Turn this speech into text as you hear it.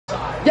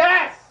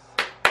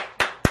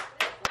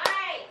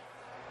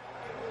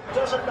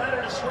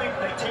sweep.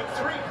 They take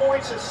 3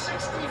 points, a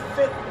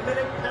 65th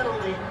minute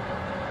penalty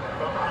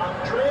from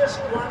Andreas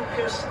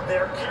Lundqvist,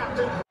 their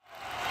captain.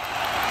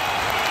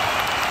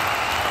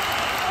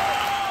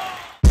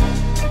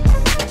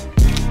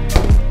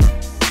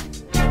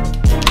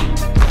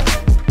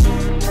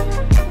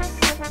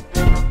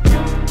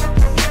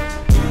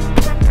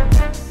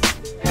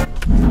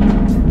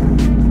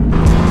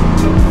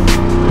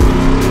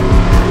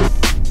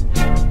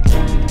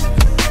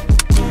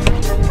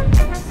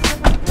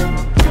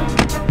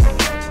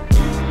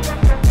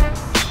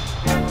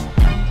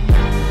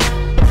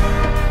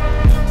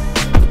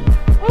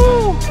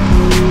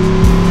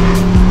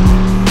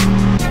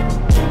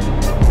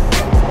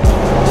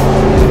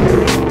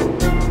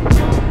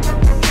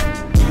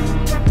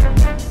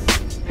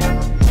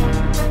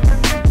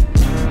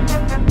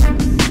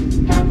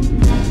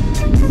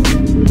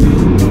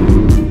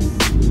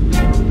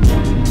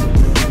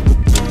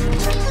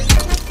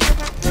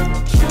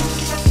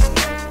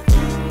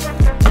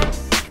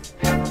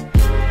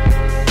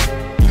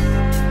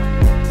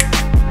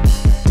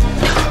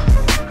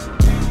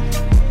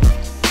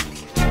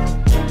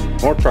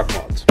 More truck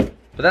mods.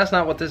 But that's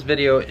not what this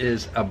video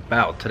is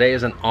about. Today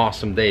is an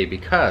awesome day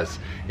because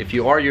if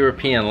you are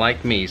European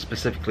like me,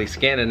 specifically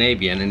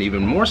Scandinavian, and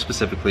even more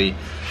specifically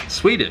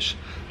Swedish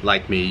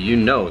like me, you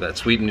know that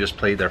Sweden just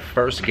played their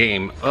first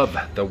game of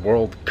the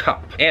World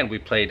Cup. And we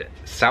played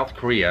South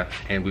Korea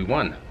and we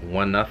won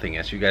 1-0,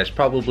 as you guys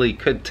probably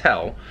could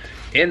tell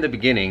in the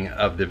beginning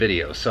of the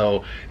video.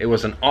 So it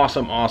was an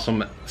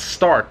awesome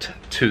start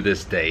to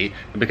this day.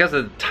 And because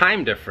of the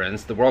time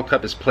difference, the World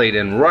Cup is played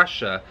in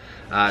Russia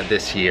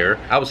this year.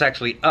 I was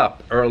actually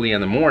up early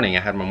in the morning.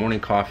 I had my morning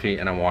coffee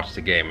and I watched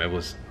the game. It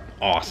was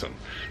awesome.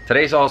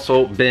 Today's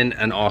also been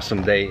an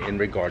awesome day in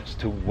regards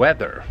to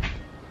weather.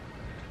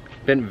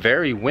 Been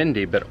very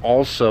windy, but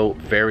also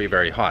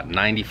very hot,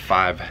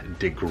 95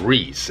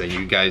 degrees. And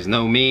you guys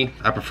know me,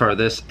 I prefer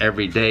this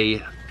every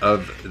day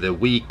of the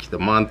week, the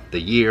month, the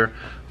year,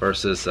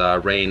 versus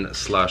rain,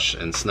 slush,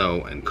 and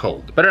snow, and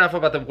cold. But enough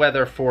about the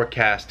weather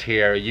forecast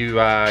here. You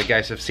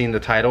guys have seen the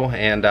title,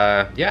 and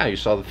yeah, you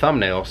saw the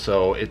thumbnail,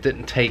 so it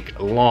didn't take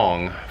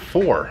long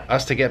for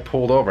us to get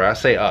pulled over. I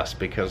say us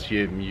because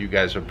you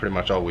guys are pretty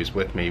much always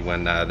with me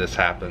when this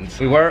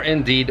happens. We were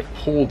indeed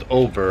pulled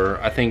over,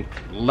 I think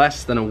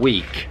less than a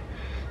week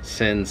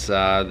since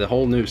the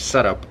whole new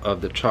setup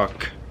of the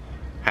truck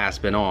has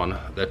been on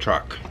the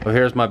truck. Well,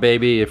 here's my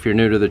baby. If you're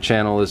new to the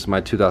channel, this is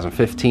my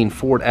 2015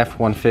 Ford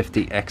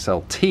F150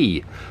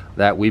 XLT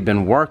that we've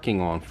been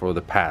working on for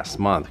the past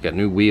month. Got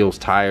new wheels,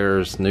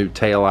 tires, new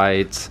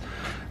taillights,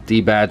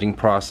 debadging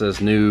process,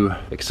 new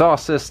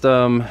exhaust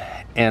system,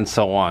 and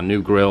so on.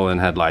 New grille and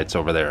headlights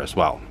over there as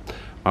well.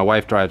 My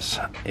wife drives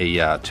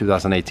a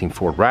 2018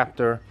 Ford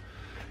Raptor,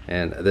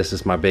 and this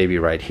is my baby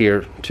right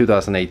here,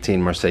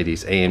 2018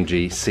 Mercedes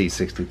AMG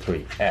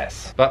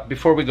C63S. But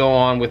before we go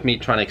on with me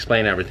trying to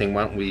explain everything,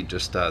 why don't we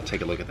just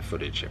take a look at the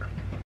footage here.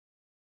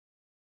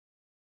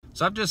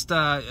 So I've just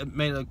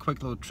made a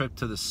quick little trip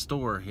to the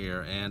store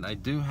here, and I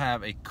do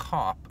have a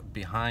cop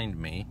behind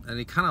me, and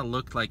he kind of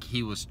looked like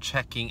he was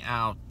checking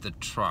out the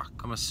truck.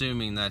 I'm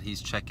assuming that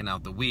he's checking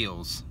out the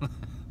wheels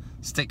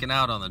sticking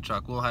out on the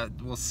truck.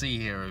 We'll see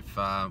here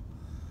if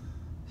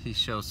he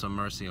shows some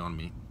mercy on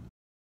me.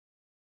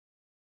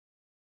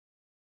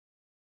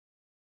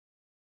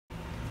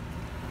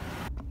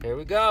 Here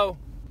we go.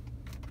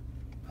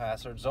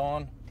 Hazards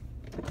on.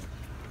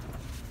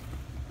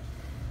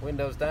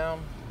 Windows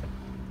down.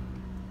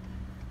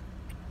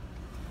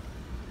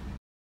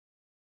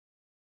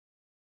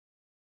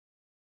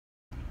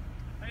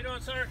 How you doing,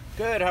 sir?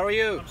 Good, how are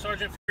you? I'm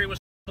Sergeant Fury with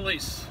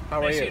Police.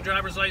 How are you? I see your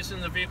driver's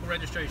license and vehicle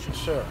registration.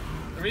 Sure.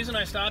 The reason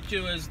I stopped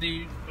you is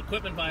the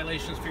equipment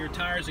violations for your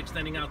tires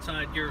extending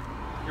outside your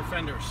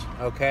fenders.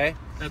 Okay.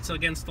 That's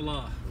against the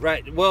law.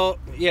 Right, well,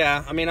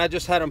 yeah, I mean, I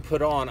just had them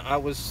put on.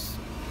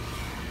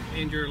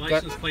 And your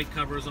license plate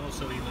cover is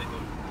also illegal.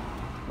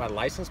 My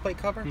license plate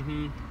cover?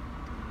 Mm-hmm.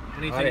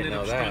 Anything that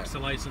obstructs the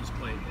license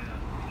plate,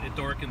 yeah. It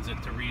darkens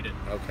it to read it.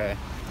 Okay.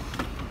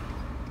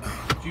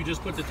 Did you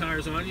just put the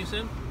tires on, you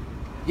said?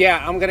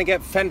 Yeah, I'm gonna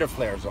get fender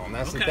flares on.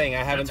 That's the thing.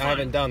 I haven't done that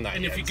and yet.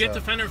 And if you get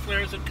the fender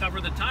flares that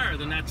cover the tire,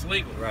 then that's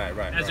legal. Right.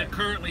 As it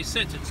currently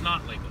sits, it's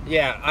not legal.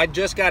 Yeah, I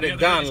just got it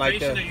done. Like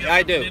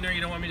I do. In there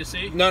you don't want me to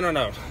see?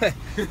 No.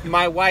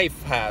 My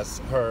wife has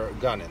her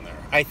gun in there.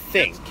 I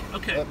think.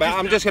 Okay. But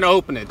I'm just gonna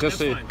open it just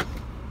to. Fine.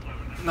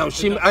 No,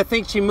 I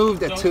think she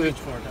moved it Don't to. reach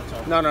for it, that's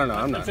all. No,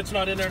 I'm not. If it's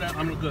not in there,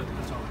 I'm good.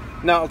 That's all.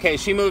 No, okay,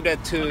 she moved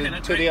it to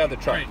the other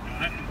truck.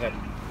 Yep.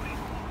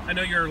 I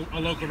know you're a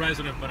local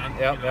resident, but I'm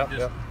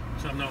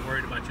so I'm not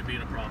worried about you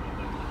being a problem.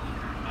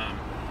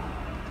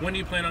 But, when do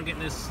you plan on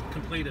getting this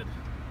completed?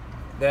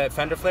 The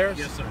fender flares?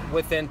 Yes, sir.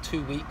 Within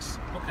 2 weeks.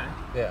 Okay.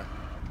 Yeah.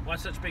 Why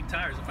such big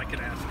tires, if I could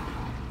ask?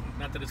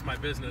 Not that it's my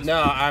business.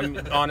 No,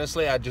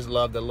 honestly, I just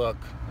love the look.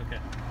 Okay.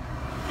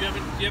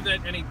 Do you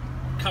have any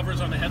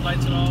covers on the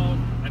headlights at all?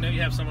 I know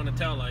you have some on the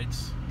tail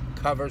lights.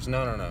 Covers?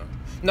 No.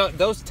 No,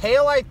 those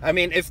tail lights. I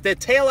mean, if the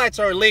tail lights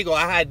are illegal,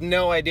 I had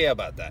no idea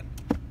about that.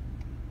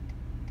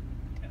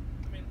 Yeah,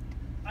 I mean,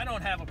 I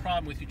don't have a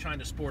problem with you trying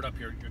to sport up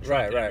your truck.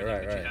 Right.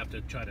 But you have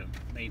to try to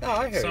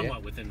maintain it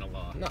somewhat within the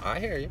law. No, I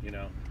hear you. You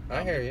know.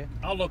 I hear you.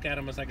 I'll look at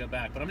them as I go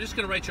back, but I'm just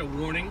going to write you a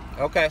warning.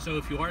 Okay. So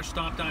if you are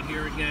stopped out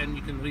here again,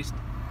 you can at least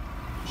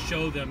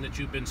show them that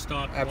you've been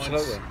stopped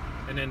Absolutely. once,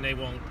 and then they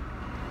won't,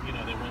 you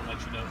know, they won't let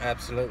you know.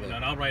 Absolutely. You know,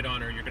 and I'll write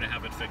on her, you're going to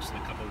have it fixed in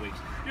a couple of weeks.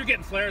 You're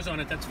getting flares on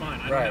it, that's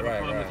fine. I don't have a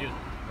problem with you.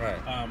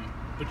 Right.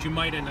 But you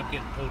might end up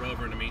getting pulled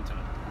over in the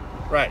meantime.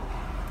 Right.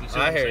 You see I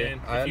what I'm hear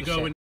saying? you. If you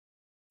go in,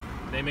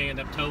 they may end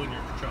up towing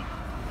your truck.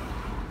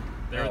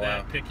 They're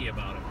that wow. picky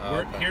about it.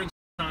 Okay. Here in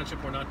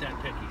Township, we're not that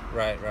picky.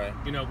 Right.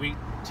 You know, we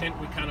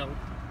kind of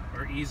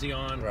are easy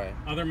on. Right.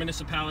 Other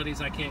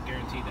municipalities, I can't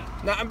guarantee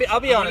that. No, I'll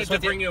be honest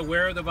with you. to bring you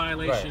aware of the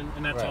violation,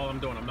 and that's Right. all I'm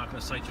doing. I'm not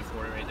going to cite you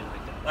for it or anything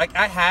like that. Like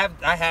I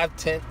have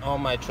tint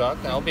on my truck.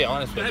 I'll be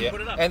honest with you.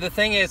 Put it up. And the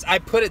thing is, I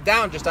put it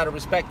down just out of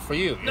respect for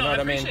you. You know what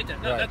I mean? appreciate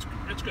that. No, right.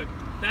 that's good.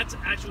 That's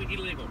actually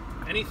illegal.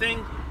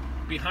 Anything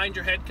behind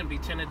your head can be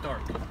tinted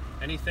dark.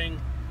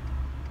 Anything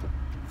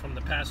from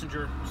the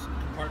passenger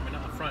compartment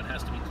up front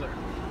has to be clear.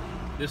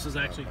 This is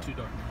actually too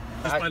dark.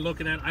 Just by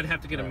looking at it, I'd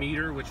have to get a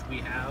meter, which we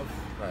have.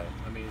 Right.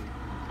 I mean,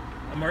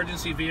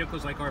 emergency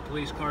vehicles like our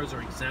police cars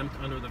are exempt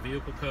under the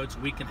vehicle codes.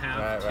 We can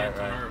have tint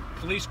on our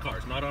police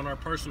cars, not on our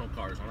personal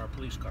cars, on our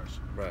police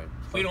cars. Right.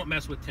 We don't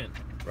mess with tint.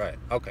 Right.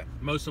 Okay.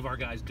 Most of our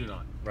guys do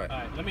not. Right. All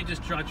right, let me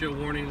just jot you a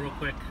warning real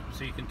quick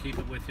so you can keep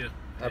it with you.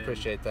 I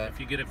appreciate that. If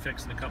you get it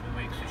fixed in a couple of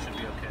weeks, you should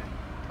be okay.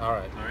 All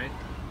right. All right?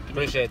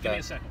 Appreciate that. Give me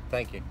a second.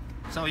 Thank you.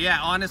 So yeah,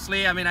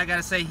 honestly, I mean, I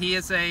gotta say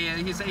he's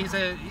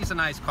a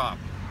nice cop.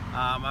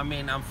 I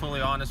mean, I'm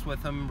fully honest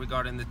with him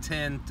regarding the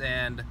tint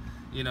and,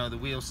 you know, the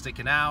wheels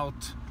sticking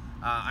out.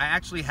 I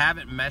actually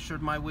haven't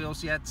measured my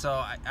wheels yet, so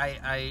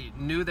I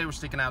knew they were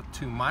sticking out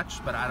too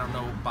much, but I don't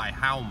know by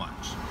how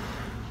much.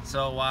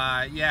 So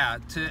yeah,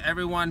 to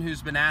everyone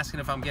who's been asking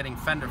if I'm getting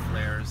fender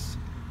flares,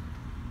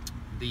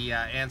 the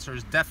answer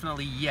is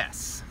definitely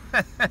yes.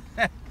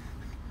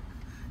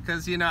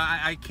 Because, you know,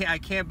 I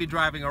can't be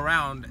driving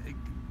around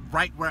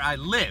right where I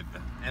live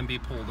and be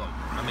pulled over.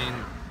 I mean,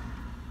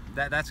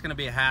 that's going to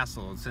be a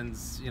hassle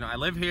since, you know, I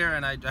live here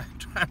and I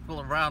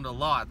travel around a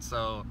lot,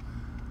 so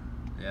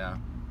yeah.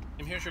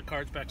 And here's your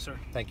cards back, sir.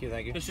 Thank you,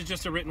 thank you. This is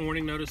just a written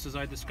warning notice, as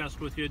I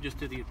discussed with you. Just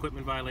to the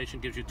equipment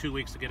violation, gives you 2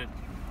 weeks to get it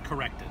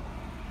corrected.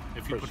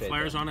 If you put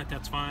flares on it,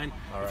 that's fine.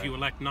 If you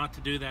elect not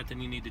to do that, then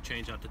you need to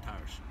change out the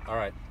tires. All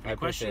right. Any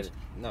questions?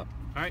 No. All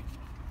right.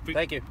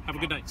 Thank you. Have a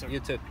good night, sir. You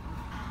too.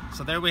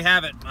 So there we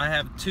have it. I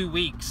have 2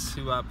 weeks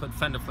to put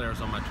fender flares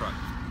on my truck.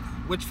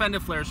 Which fender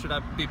flares should I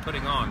be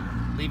putting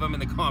on? Leave them in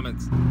the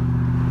comments.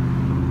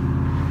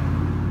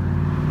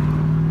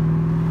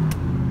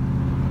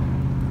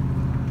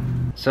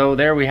 So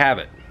there we have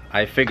it.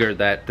 I figured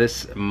that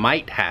this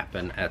might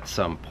happen at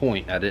some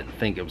point. I didn't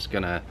think it was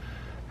gonna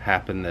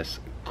happen this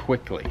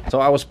quickly. So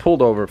I was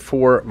pulled over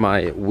for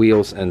my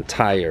wheels and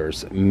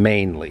tires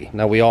mainly.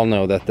 Now we all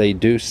know that they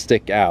do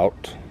stick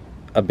out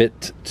a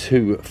bit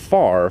too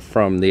far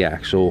from the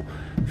actual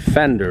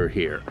fender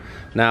here.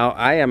 Now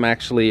I am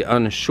actually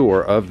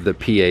unsure of the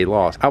PA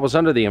laws. I was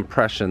under the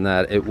impression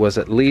that it was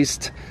at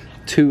least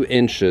 2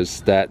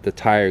 inches that the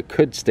tire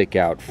could stick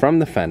out from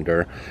the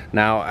fender.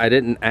 Now I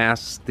didn't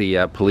ask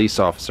the police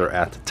officer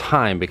at the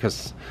time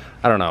because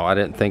I don't know, I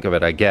didn't think of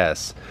it, I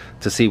guess,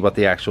 to see what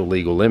the actual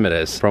legal limit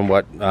is. From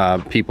what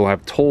people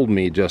have told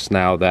me just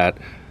now, that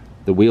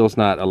the wheel's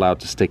not allowed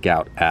to stick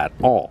out at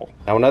all.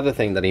 Now another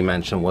thing that he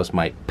mentioned was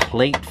my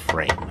plate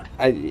frame.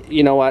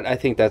 You know what, I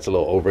think that's a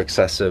little over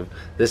excessive.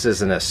 This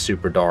isn't a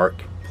super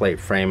dark plate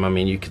frame. I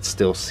mean, you could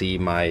still see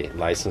my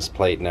license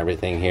plate and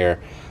everything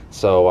here.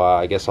 So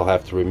I guess I'll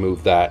have to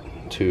remove that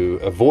to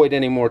avoid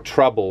any more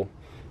trouble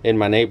in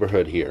my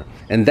neighborhood here.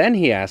 And then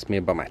he asked me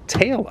about my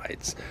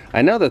taillights.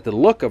 I know that the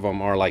look of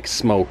them are like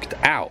smoked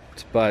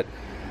out, but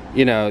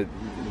you know,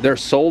 they're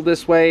sold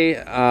this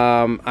way.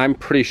 I'm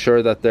pretty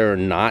sure that they're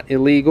not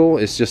illegal.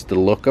 It's just the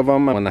look of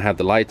them. When I have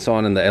the lights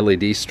on and the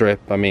LED strip,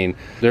 I mean,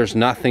 there's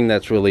nothing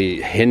that's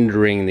really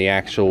hindering the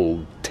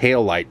actual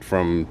tail light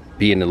from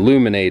being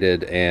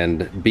illuminated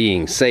and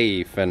being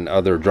safe, and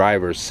other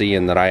drivers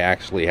seeing that I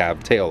actually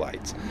have tail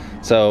lights.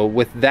 So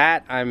with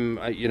that, I'm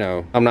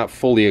not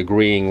fully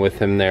agreeing with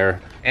him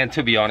there. And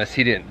to be honest,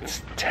 he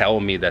didn't tell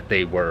me that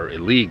they were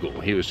illegal.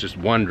 He was just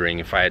wondering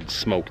if I had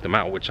smoked them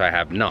out, which I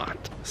have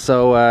not.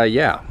 So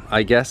yeah,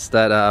 I guess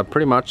that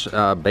pretty much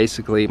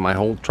basically my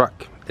whole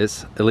truck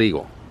is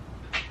illegal.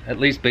 At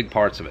least big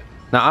parts of it.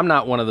 Now, I'm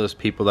not one of those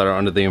people that are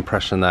under the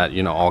impression that,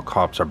 you know, all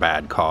cops are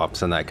bad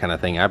cops and that kind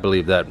of thing. I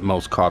believe that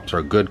most cops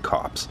are good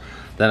cops.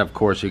 Then of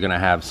course you're gonna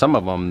have some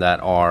of them that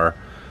are,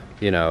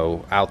 you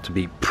know, out to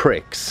be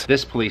pricks.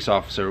 This police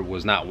officer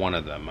was not one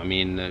of them. I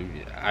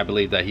mean, I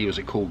believe that he was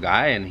a cool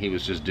guy and he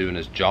was just doing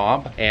his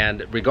job.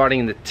 And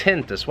regarding the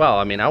tint as well,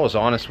 I mean, I was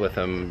honest with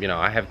him. You know,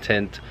 I have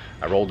tint.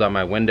 I rolled down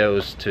my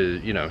windows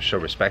to, you know, show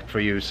respect for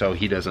you, so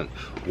he doesn't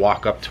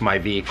walk up to my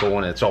vehicle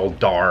and it's all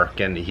dark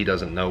and he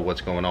doesn't know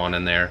what's going on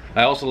in there.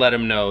 I also let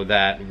him know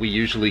that we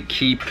usually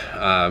keep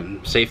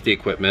safety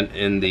equipment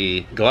in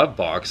the glove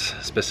box.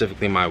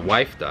 Specifically, my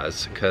wife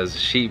does, because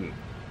she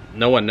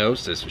no one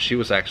knows this, she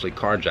was actually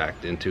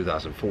carjacked in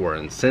 2004,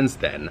 and since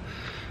then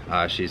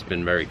she's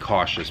been very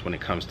cautious when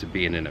it comes to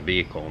being in a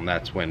vehicle, and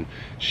that's when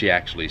she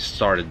actually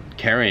started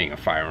carrying a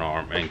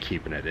firearm and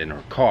keeping it in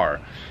her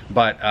car.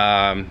 But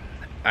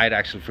I'd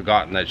actually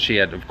forgotten that she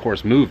had, of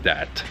course, moved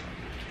that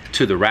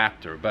to the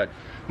Raptor. But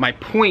my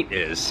point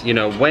is, you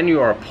know, when you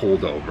are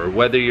pulled over,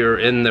 whether you're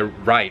in the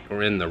right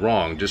or in the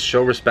wrong, just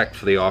show respect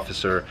for the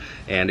officer,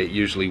 and it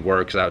usually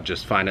works out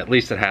just fine. At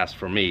least it has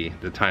for me,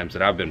 the times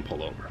that I've been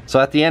pulled over. So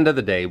at the end of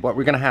the day, what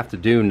we're gonna have to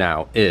do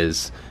now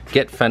is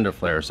get fender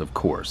flares, of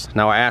course.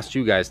 Now, I asked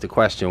you guys the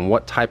question,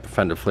 what type of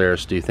fender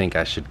flares do you think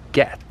I should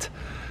get?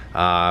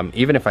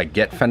 Even if I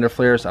get fender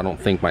flares, I don't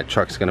think my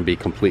truck's gonna be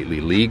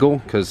completely legal,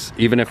 because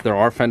even if there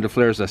are fender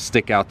flares that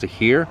stick out to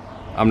here,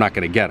 I'm not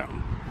gonna get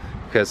them,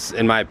 because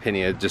in my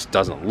opinion it just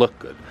doesn't look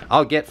good.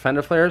 I'll get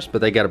fender flares, but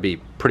they got to be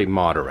pretty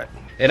moderate.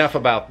 Enough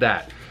about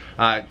that.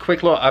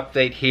 Quick little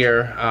update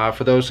here.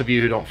 For those of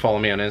you who don't follow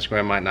me on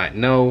Instagram, might not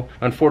know,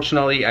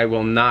 unfortunately I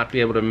will not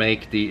be able to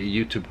make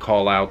the YouTube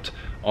call out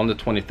on the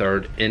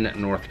 23rd in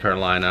North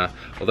Carolina,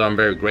 although I'm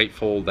very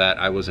grateful that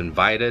I was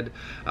invited.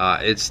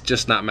 It's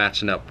just not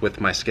matching up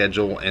with my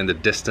schedule and the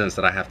distance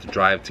that I have to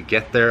drive to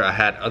get there. I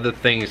had other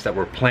things that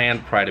were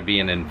planned prior to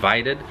being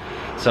invited.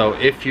 So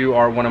if you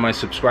are one of my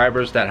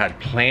subscribers that had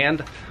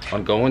planned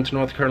on going to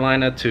North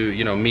Carolina to,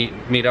 you know,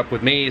 meet up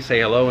with me,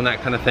 say hello and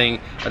that kind of thing,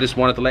 I just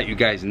wanted to let you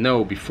guys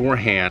know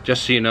beforehand,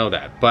 just so you know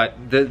that. But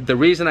the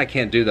reason I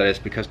can't do that is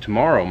because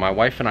tomorrow my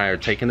wife and I are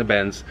taking the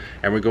Benz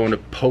and we're going to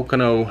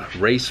Pocono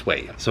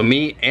Raceway. So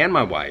me and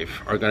my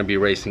wife are going to be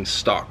racing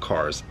stock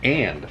cars,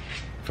 and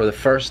for the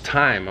first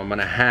time I'm going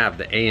to have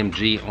the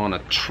AMG on a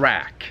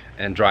track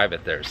and drive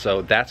it there.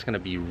 So that's going to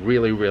be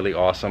really, really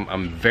awesome.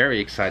 I'm very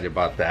excited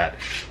about that.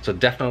 So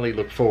definitely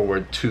look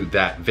forward to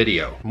that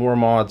video. More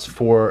mods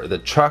for the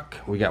truck.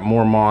 We got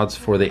more mods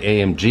for the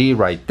AMG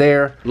right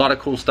there. A lot of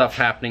cool stuff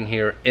happening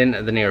here in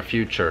the near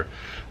future.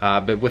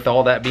 But with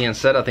all that being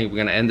said, I think we're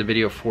going to end the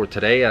video for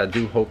today. I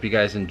do hope you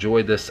guys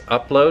enjoyed this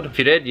upload. If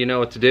you did, you know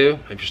what to do.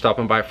 If you're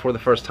stopping by for the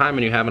first time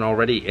and you haven't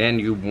already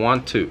and you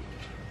want to,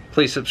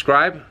 please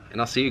subscribe,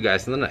 and I'll see you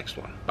guys in the next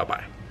one.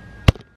 Bye-bye.